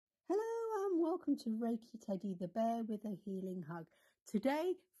welcome to Reiki Teddy the Bear with a Healing Hug.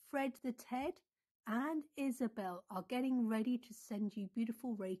 Today, Fred the Ted and Isabel are getting ready to send you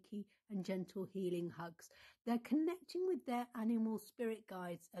beautiful Reiki and gentle healing hugs. They're connecting with their animal spirit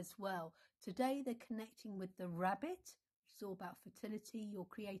guides as well. Today, they're connecting with the rabbit, which is all about fertility. Your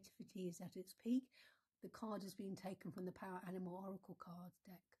creativity is at its peak. The card has been taken from the Power Animal Oracle cards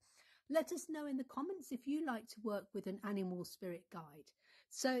deck. Let us know in the comments if you like to work with an animal spirit guide.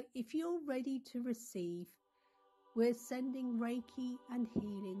 So if you're ready to receive, we're sending Reiki and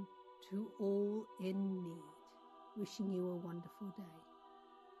healing to all in need. Wishing you a wonderful day.